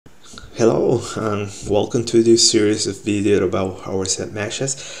Hello and welcome to this series of video about Overset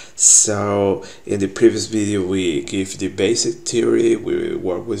meshes. So in the previous video we give the basic theory, we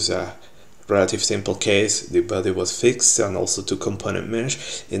work with a relative simple case, the body was fixed, and also two component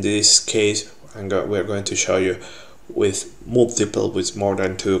mesh. In this case we're going to show you with more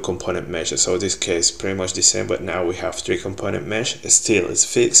than two component meshes. So this case pretty much the same, but now we have three component mesh. Still it's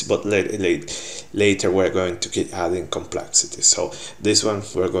fixed, but later we're going to keep adding complexity. So this one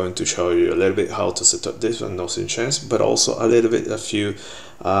we're going to show you a little bit how to set up this one, no chance, but also a little bit a few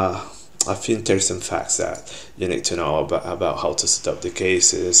interesting facts that you need to know about how to set up the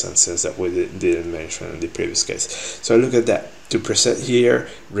cases and things that we didn't mention in the previous case. So look at that. To preset here,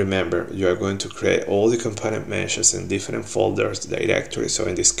 remember you are going to create all the component meshes in different folders, directories. So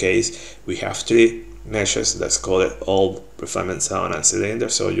in this case we have three meshes. Let's call it all refinement zone and cylinder.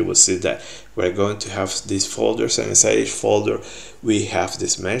 So you will see that we're going to have these folders, and inside each folder we have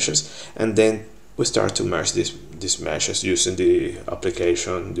these meshes, and then we start to merge these meshes using the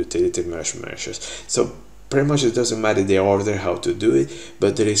application utility meshes. So pretty much it doesn't matter the order how to do it,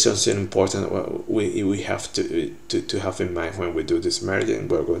 but there is something important we have to have in mind when we do this merging.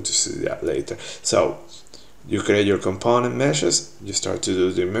 We're going to see that later. So you create your component meshes, you start to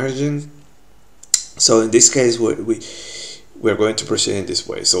do the merging. So in this case we're going to proceed in this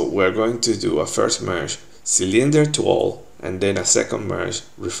way. So we're going to do a first merge cylinder to all, and then a second merge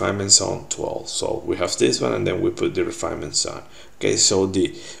refinement zone to all. So we have this one, and then we put the refinement zone. Okay, so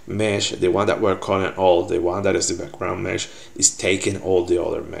the mesh, the one that we're calling all, the one that is the background mesh, is taking all the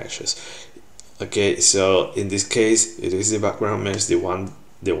other meshes. Okay, so in this case it is the background mesh, the one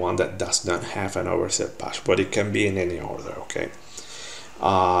that does not have an overset patch, but it can be in any order. Okay,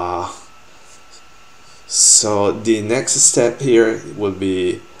 so the next step here will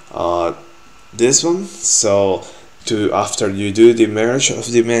be this one. So after you do the merge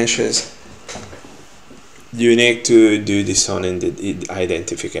of the meshes, you need to do the zone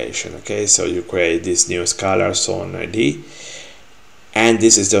identification. Okay, so you create this new scalar zone ID, and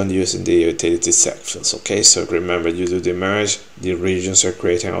this is done using the utility set fields. Okay, so remember, you do the merge, the regions are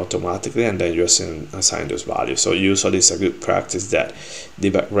created automatically, and then you assign those values. So usually it's a good practice that the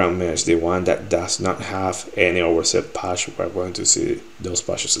background mesh, the one that does not have any overset patch, we're going to see those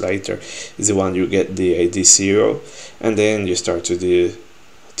patches later, is the one you get the ID 0, and then you start to give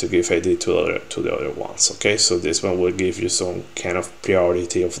ID to the other ones. Okay, so this one will give you some kind of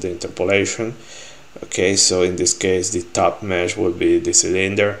priority of the interpolation. Okay, so in this case the top mesh will be the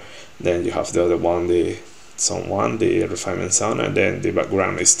cylinder, then you have the other one, the zone 1, the refinement zone, and then the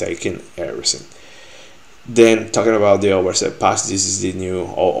background is taking everything. Then talking about the overset patch, this is the new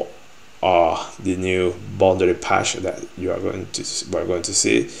boundary patch that we're going to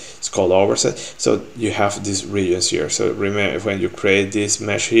see. It's called overset. So you have these regions here. So remember, when you create this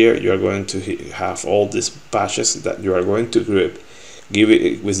mesh here, you are going to have all these patches that you are going to group, give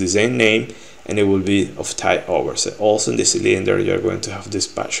it with the same name, and it will be of type overset. Also in the cylinder you are going to have this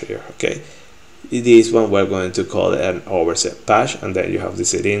patch here. Okay, this one we're going to call it an overset patch, and then you have the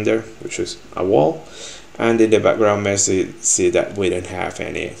cylinder, which is a wall, and in the background mesh you see that we don't have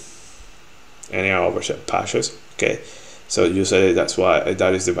any overset patches. Okay, so usually that's why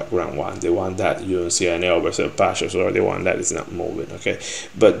that is the background one, the one that you don't see any overset patches, or the one that is not moving. Okay,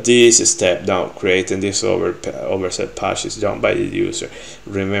 but this step down, creating this overset patch, is done by the user.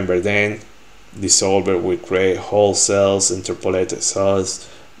 Remember, then the solver will create whole cells, interpolated cells,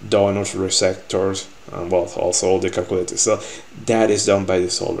 donors, resectors, and well, also all the calculated cells. That is done by the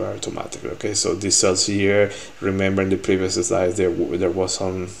solver automatically. Okay, so these cells here, remember in the previous slide there was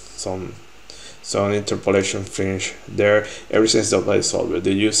some interpolation fringe there. Everything is done by the solver.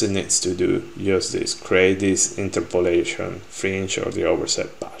 The user needs to do just this, create this interpolation fringe or the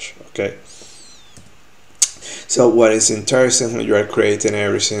overset patch. Okay, so what is interesting when you are creating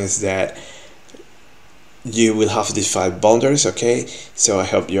everything is that you will have these 5 boundaries. Okay, so I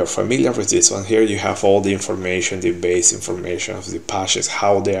hope you're familiar with this one. Here you have all the information, the base information of the patches,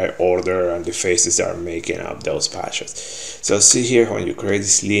 how they are ordered, and the faces that are making up those patches. So see here, when you create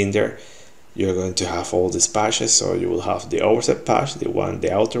this cylinder, you're going to have all these patches. So you will have the overset patch,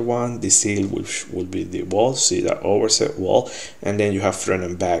 the outer one, the seal, which will be the wall, see that overset wall, and then you have front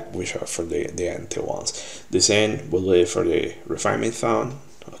and back, which are for the empty ones. The same will be for the refinement zone.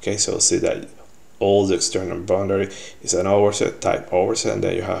 Okay, so see that all the external boundary is an overset, type overset, and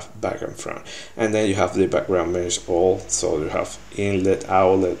then you have back and front, and then you have the background mesh all. So you have inlet,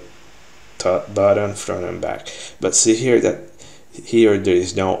 outlet, top, bottom, front and back. But see here that here there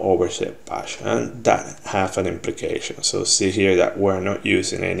is no overset patch, and that have an implication. So see here that we're not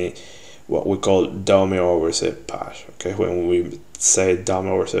using any what we call dummy overset patch. Okay, when we say dummy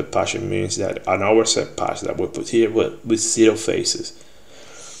overset patch, it means that an overset patch that we put here with 0 faces.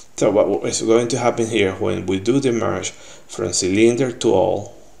 So what is going to happen here when we do the merge from cylinder to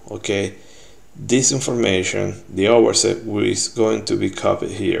all, okay, this information, the overset, is going to be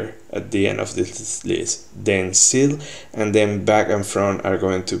copied here at the end of this list. Then seal and then back and front are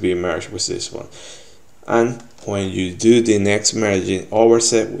going to be merged with this one. And when you do the next merging,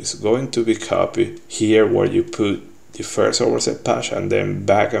 overset is going to be copied here where you put the first overset patch, and then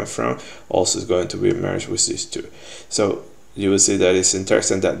back and front also is going to be merged with these two. So you will see that it's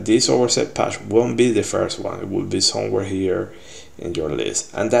interesting that this overset patch won't be the first one. It will be somewhere here in your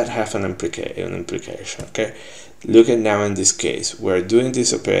list, and that have an implication. Okay, look at now in this case we're doing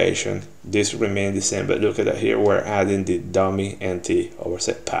this operation, this remains the same, but look at that here we're adding the dummy empty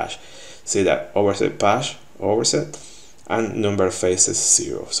overset patch. See that overset patch, overset, and number of faces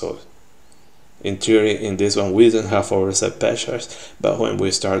 0. So in theory in this one we don't have overset patches, but when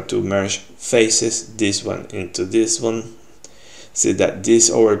we start to merge faces, this one into this one, see that this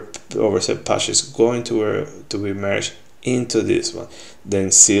overset patch is going to be merged into this one.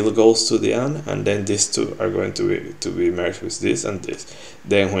 Then seal goes to the end, and then these two are going to be merged with this and this.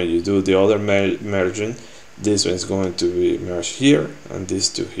 Then when you do the other merging, this one is going to be merged here and these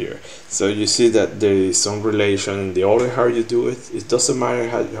two here. So you see that there is some relation in the order how you do it. It doesn't matter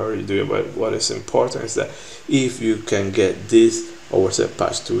how you do it, but what is important is that if you can get this overset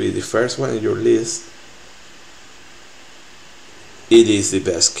patch to be the first one in your list, it is the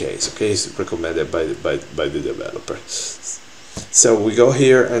best case. Okay, it's recommended by the developer. So we go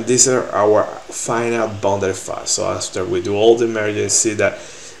here, and these are our final boundary files. So after we do all the merging, see that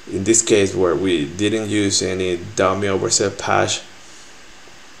in this case where we didn't use any dummy overset patch,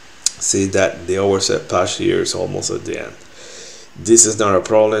 see that the overset patch here is almost at the end. This is not a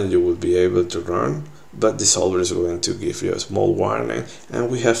problem, you will be able to run, but the solver is going to give you a small warning, and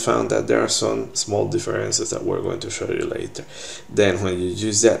we have found that there are some small differences that we're going to show you later. Then when you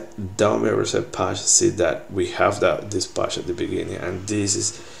use that dummy overset patch, see that we have this patch at the beginning, and this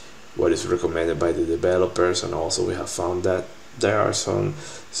is what is recommended by the developers, and also we have found that there are some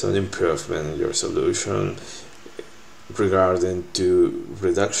improvement in your solution regarding to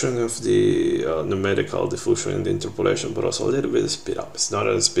reduction of the numerical diffusion in the interpolation, but also a little bit of speed up. It's not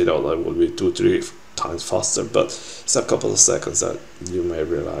a speed up that will be 2-3 times faster, but it's a couple of seconds that you may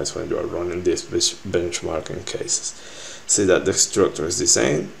realize when you are running these benchmarking cases. See that the structure is the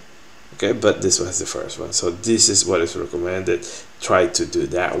same, okay, but this was the first one. So this is what is recommended. Try to do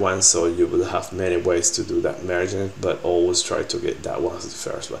that one, so you will have many ways to do that merging, but always try to get that one as the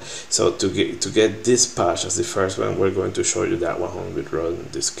first one. So to get this patch as the first one, we're going to show you that one when we run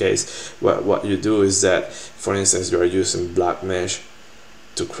in this case. What you do is that, for instance, you are using black mesh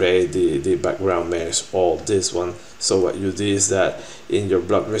to create the background mesh, or this one. So what you do is that in your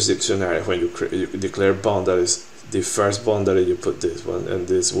block mesh dictionary, when you declare boundaries, the first boundary you put this one, and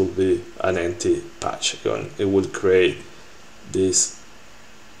this will be an empty patch. It will create this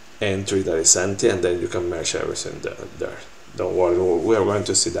entry that is empty, and then you can merge everything there. Don't worry, we are going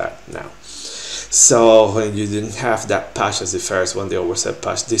to see that now. So when you didn't have that patch as the first one, the overset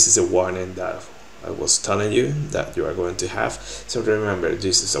patch, this is a warning that I was telling you that you are going to have. So remember,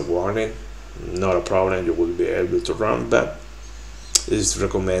 this is a warning, not a problem, you will be able to run, but it's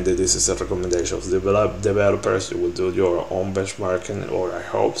recommended. This is a recommendation of developers. You will do your own benchmarking, or I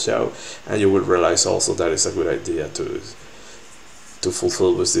hope so, and you will realize also that it's a good idea to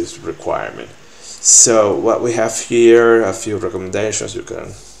fulfill with this requirement. So what we have here, a few recommendations, you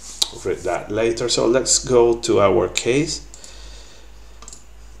can read that later. So let's go to our case.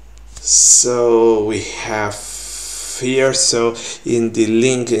 So we have here, so in the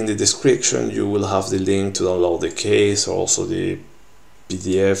link in the description you will have the link to download the case, also the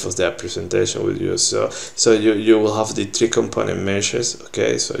PDF of that presentation with you. So you will have the 3 component meshes.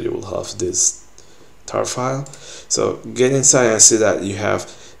 Okay, so you will have this tar file. So get inside and see that you have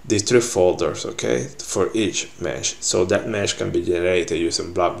the 3 folders, okay, for each mesh. So that mesh can be generated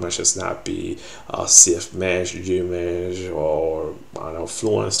using block mesh, snappy, CF mesh, Gmesh, or I don't know,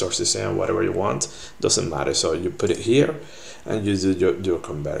 Fluent, Store System, whatever you want, doesn't matter. So you put it here and you do your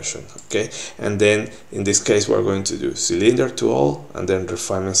conversion, okay. And then in this case we're going to do cylinder to all, and then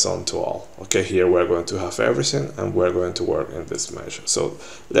refinement zone to all. Okay, here we're going to have everything, and we're going to work in this mesh. So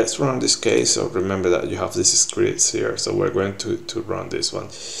let's run this case. So remember that you have these scripts here, so we're going to run this one,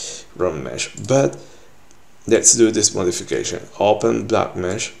 run mesh. But let's do this modification. Open block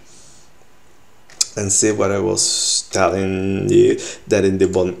mesh and see what I was telling you, that in the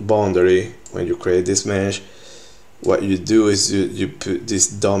boundary, when you create this mesh, what you do is you put this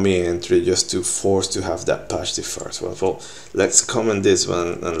dummy entry just to force to have that patch the first one. So let's comment this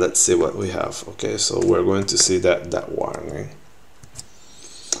one and let's see what we have. Okay, so we're going to see that warning.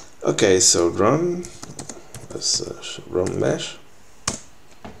 Okay, so run, let's run mesh.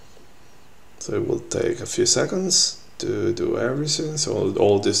 So it will take a few seconds to do everything. So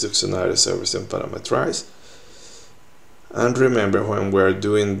all these dictionaries, everything parameterized. And remember, when we're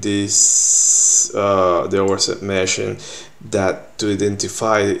doing this, the overset meshing, that to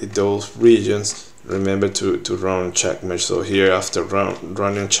identify those regions, remember to run check mesh. So here, after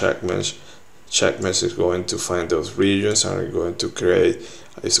running check mesh is going to find those regions and it's going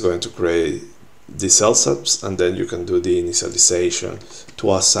to create the cell subs, and then you can do the initialization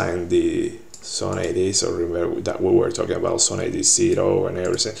to assign the zone ID. So remember that we were talking about zone ID 0 and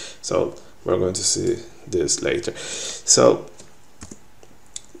everything. So we're going to see this later. So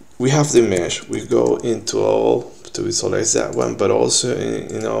we have the mesh. We go into all to visualize that one, but also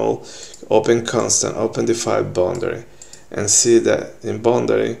in all open constant, open the file boundary, and see that in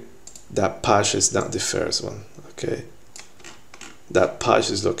boundary that patch is not the first one. Okay, that patch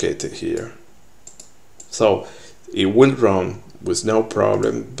is located here. So it will run with no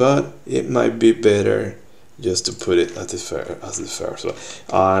problem, but it might be better just to put it as the first one.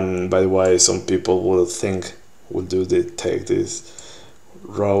 And by the way, some people will take this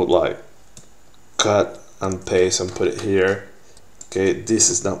route like cut and paste and put it here. Okay, this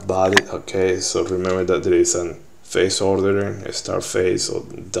is not valid. Okay, so remember that there is a phase ordering, a start phase, so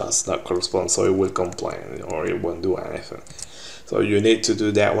does not correspond, so it will complain or it won't do anything. So you need to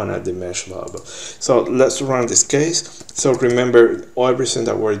do that one at the mesh level. So let's run this case. So remember, everything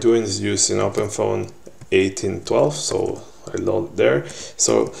that we're doing is using OpenFOAM 1812, so I load there.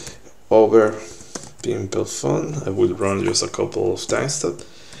 So over OpenFOAM, I will run just a couple of times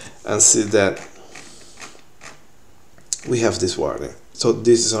and see that we have this warning. So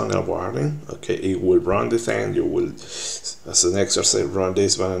this is on a warning. Okay, it will run the thing. You will, as an exercise, run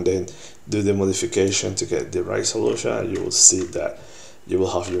this one and then do the modification to get the right solution, and you will see that you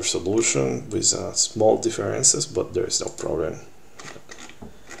will have your solution with small differences, but there is no problem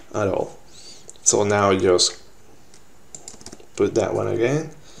at all. So now just put that one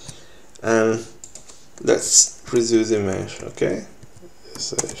again, and let's redo the mesh. Okay,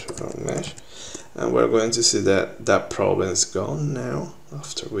 so run mesh, and we're going to see that that problem is gone now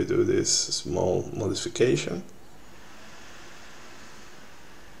after we do this small modification.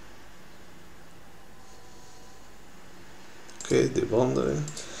 Okay, the boundary,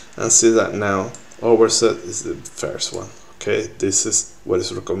 and see that now overset is the first one. Okay, this is what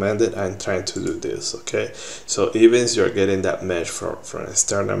is recommended. I'm trying to do this. Okay, so even if you're getting that mesh from an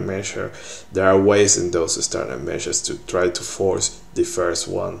external measure, there are ways in those external measures to try to force the first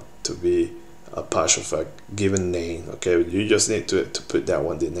one to be a patch of a given name. Okay, you just need to put that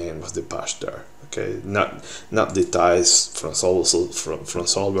one, the name of the patch there. Okay, not the types from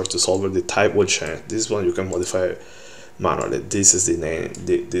solver to solver. The type will change. This one you can modify manually. This is the name.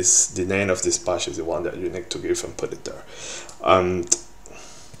 The name of this patch is the one that you need to give and put it there.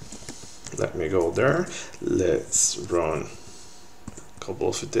 Let me go there. Let's run a couple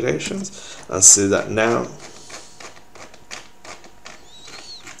of iterations and see that now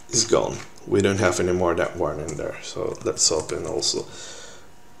it's gone. We don't have any more that warning there. So let's open also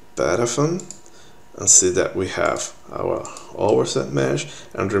Paraphone and see that we have our overset mesh.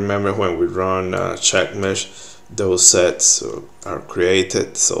 And remember, when we run check mesh, those sets are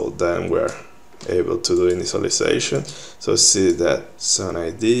created, so then we're able to do initialization. So see that zone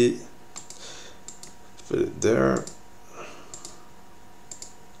ID, put it there.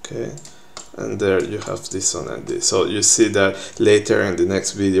 Okay, and there you have this zone ID. So you see that later in the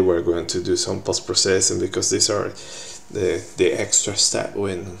next video we're going to do some post-processing, because these are the extra step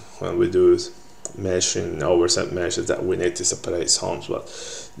when we do meshing, overset meshes, that we need to separate zones, but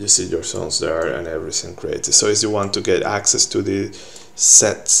you see your zones there and everything created. So if you want to get access to the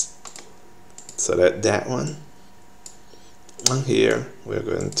sets, select that one, and here we're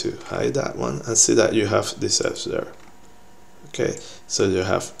going to hide that one and see that you have the sets there. Okay, so you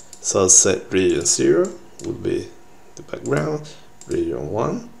have cell set region 0 would be the background, region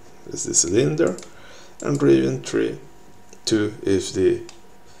 1 is the cylinder, and region 2 is the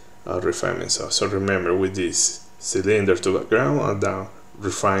refinement cell. So remember, with this cylinder to background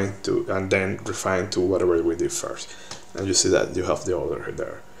and then refine to whatever we did first, and you see that you have the order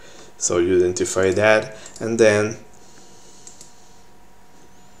there. So you identify that, and then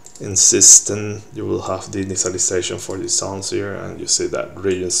in system you will have the initialization for the sounds here, and you see that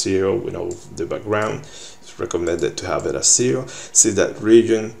region 0, we know the background, it's recommended to have it as 0. See that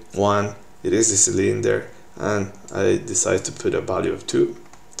region 1, it is the cylinder, and I decide to put a value of 2.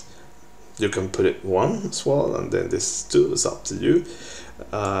 You can put it 1 as well, and then this 2 is up to you,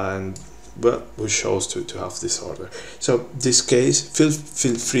 but we chose to have this order. So this case, feel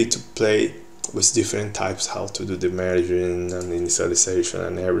free to play with different types, how to do the merging and initialization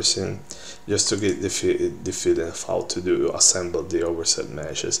and everything, just to get the feeling of how to assemble the overset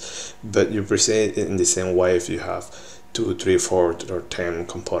meshes. But you present it in the same way if you have 2, 3, 4, or 10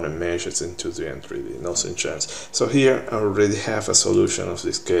 component meshes in 2D and 3D, no chance. So here I already have a solution of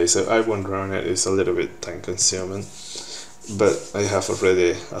this case. So I won't run it, it's a little bit time consuming, but I have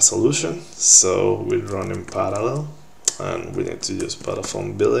already a solution. So we'll run in parallel, and we need to use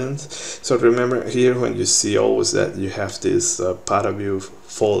OpenFOAM billings. So remember here, when you see always that you have this ParaView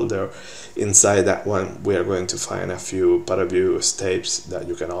folder, inside that one we are going to find a few ParaView steps that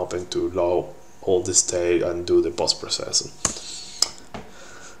you can open to load all the state and do the post-processing.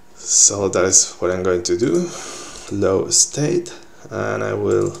 So that is what I'm going to do. Load state, and I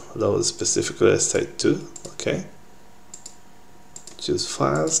will load specifically state 2. Okay, choose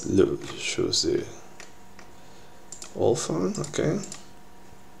files, choose the all file. Okay,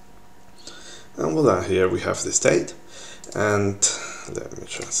 and voila, here we have the state. And let me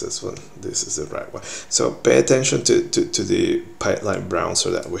try this one. This is the right one. So pay attention to the pipeline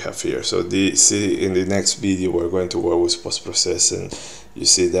browser that we have here. So see in the next video we're going to work with post-processing. You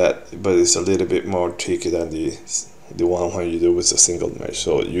see that, but it's a little bit more tricky than the one when you do with a single mesh.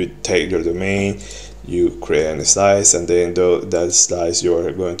 So you take your domain, you create a slice, and then that slice you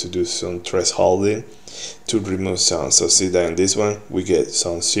are going to do some thresholding to remove sound. So see that in this one we get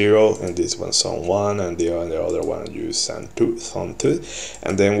sound 0, and this one sound 1, and the other one use sound 2,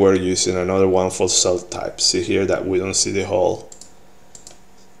 and then we're using another one for cell type. See here that we don't see the hole.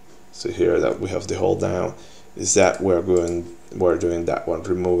 So here that we have the hole down, is that we're doing that one,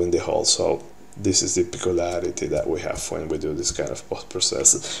 removing the hole. So this is the peculiarity that we have when we do this kind of post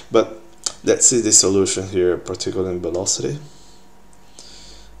processing. But let's see the solution here, particularly in velocity.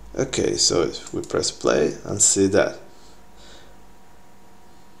 Okay, so if we press play and see that,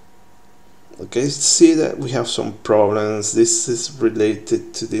 okay, see that we have some problems. This is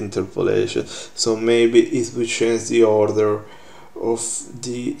related to the interpolation. So maybe if we change the order of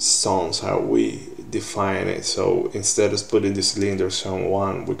the sounds, how we define it. So instead of putting the cylinder sound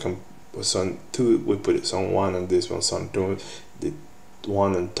 1, we can sound 2, we put it sound 1, and this one sound 2. The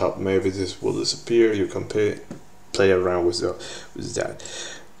one on top, maybe this will disappear. You can play around with that.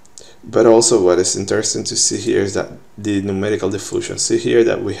 But also what is interesting to see here is that the numerical diffusion. See here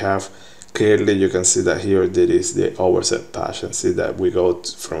that we have clearly, you can see that here there is the overset patch, and see that we go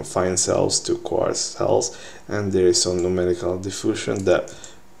from fine cells to coarse cells, and there is some numerical diffusion that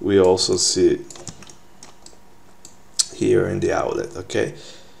we also see here in the outlet. Okay,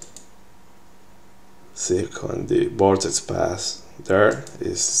 see when the vortex pass there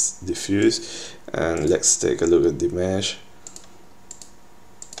is diffused, and let's take a look at the mesh.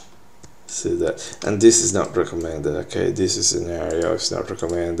 See that, and this is not recommended. Okay, this is an area, it's not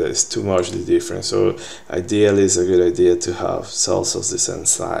recommended, it's too much the difference. So ideally it's a good idea to have cells of the same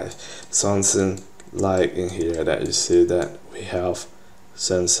size, something like in here that you see that we have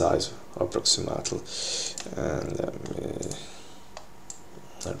same size approximately. And let me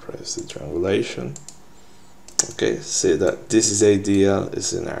erase the triangulation. Okay, see that this is ideal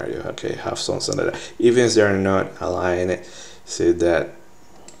scenario. Okay, have something like that, even if they are not aligned. See that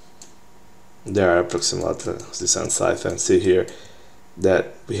they are approximately the same size, and see here that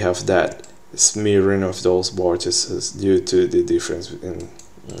we have that smearing of those vortices due to the difference in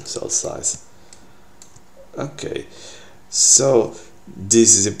cell size. Okay, so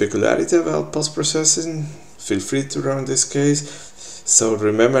this is a peculiarity about post-processing. Feel free to run this case. So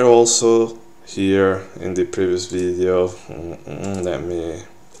remember also here in the previous video, let me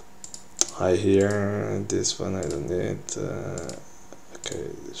hide here this one, I don't need.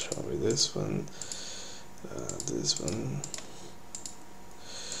 Okay, show me this one,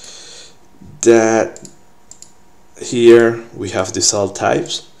 that here we have the cell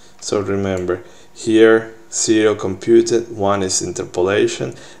types. So remember here 0 computed, 1 is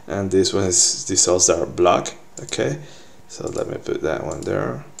interpolation, and this one is the cells that are block. Okay, so let me put that one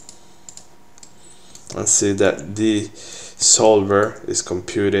there, and see that the solver is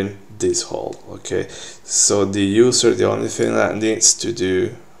computing this whole. Okay, so the user, the only thing that needs to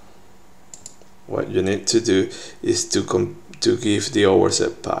do, what you need to do is to give the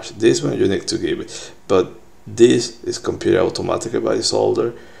overset patch. This one you need to give it, but this is computed automatically by the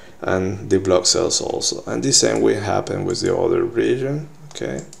solver, and the block cells also, and the same will happen with the other region.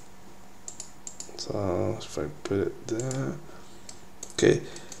 Okay, so if I put it there, okay,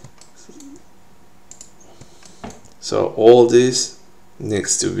 So all this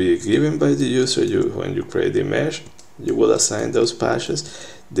needs to be given by the user. When you create the mesh, you will assign those patches,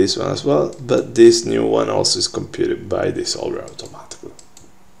 this one as well, but this new one also is computed by the solver automatically.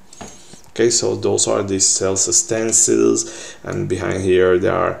 Okay, so those are the cells stencils, and behind here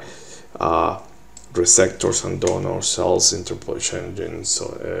there are resectors and donor cells interpolation engines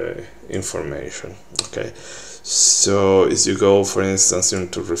information. Okay, so if you go, for instance,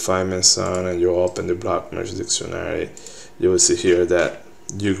 into refinement zone and you open the block mesh dictionary, you will see here that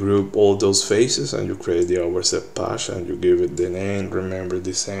you group all those faces and you create the overset patch and you give it the name. Remember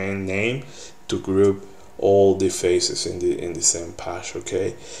the same name to group all the faces in the same patch.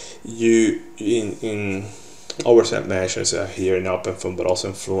 Okay, you in overset meshes here in OpenFOAM but also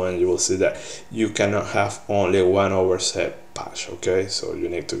in Fluent, you will see that you cannot have only one overset patch. Okay, so you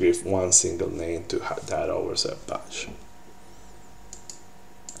need to give one single name to have that overset patch.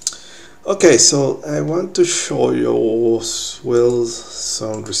 Okay, so I want to show you as well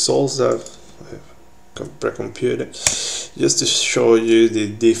some results that I've pre-computed, just to show you the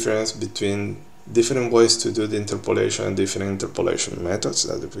difference between different ways to do the interpolation and different interpolation methods.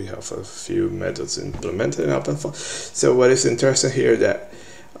 That we have a few methods implemented in OpenFOAM. So what is interesting here that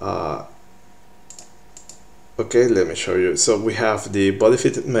okay, let me show you. So we have the body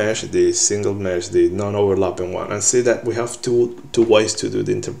fitted mesh, the single mesh, the non-overlapping one, and see that we have two ways to do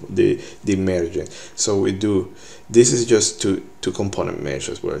the merging. So we do, this is just two component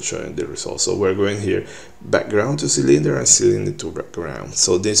meshes we're showing the results. So we're going here background to cylinder and cylinder to background.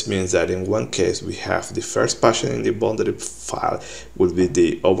 So this means that in one case we have the first patch in the boundary file will be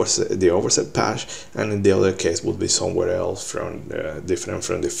the overset patch, and in the other case will be somewhere else from different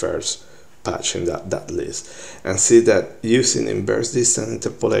from the first patch in that list. And see that using inverse distance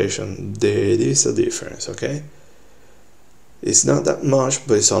interpolation, there is a difference. Okay, it's not that much,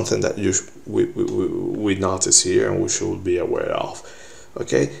 but it's something that we notice here and we should be aware of.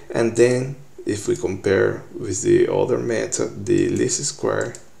 Okay, and then if we compare with the other method, the least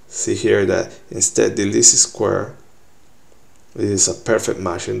square, see here that instead the least square is a perfect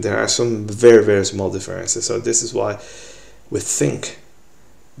match, and there are some very small differences. So this is why we think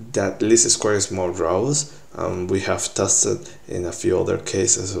that least square is more robust. We have tested in a few other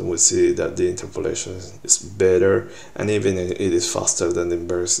cases and we see that the interpolation is better, and even it is faster than the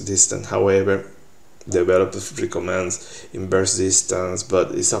inverse distance. However, developers recommends inverse distance,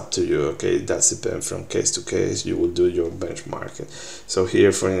 but it's up to you. Okay, that depends from case to case. You will do your benchmarking. So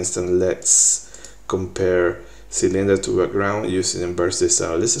here, for instance, let's compare cylinder to background using inverse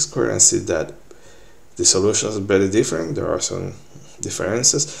distance least square and see that the solution is very different. There are some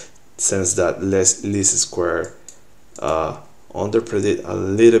differences, since that least square underpredict a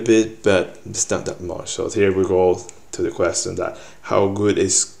little bit, but it's not that much. So here we go to the question that how good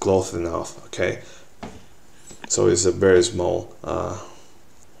is close enough. Okay, so it's a very small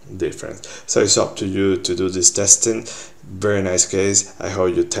difference. So it's up to you to do this testing. Very nice case. I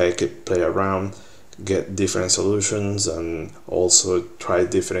hope you take it, play around, get different solutions, and also try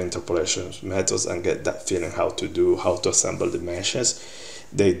different interpolation methods and get that feeling how to assemble the meshes.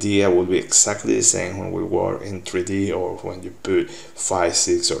 The idea will be exactly the same when we work in 3D or when you put 5,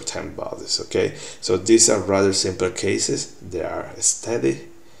 6 or 10 bodies. Okay, so these are rather simple cases. They are steady,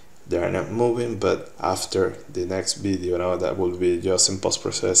 they are not moving, but after the next video, now that will be just in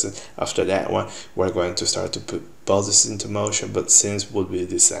post-processing. After that one, we're going to start to put bodies into motion, but scenes will be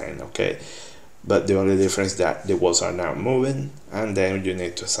the same. Okay, but the only difference is that the walls are now moving, and then you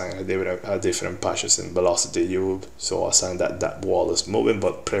need to assign a different patches in velocity. You so assign that wall is moving,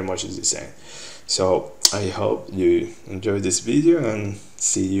 but pretty much is the same. So I hope you enjoyed this video and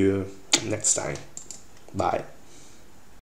see you next time. Bye.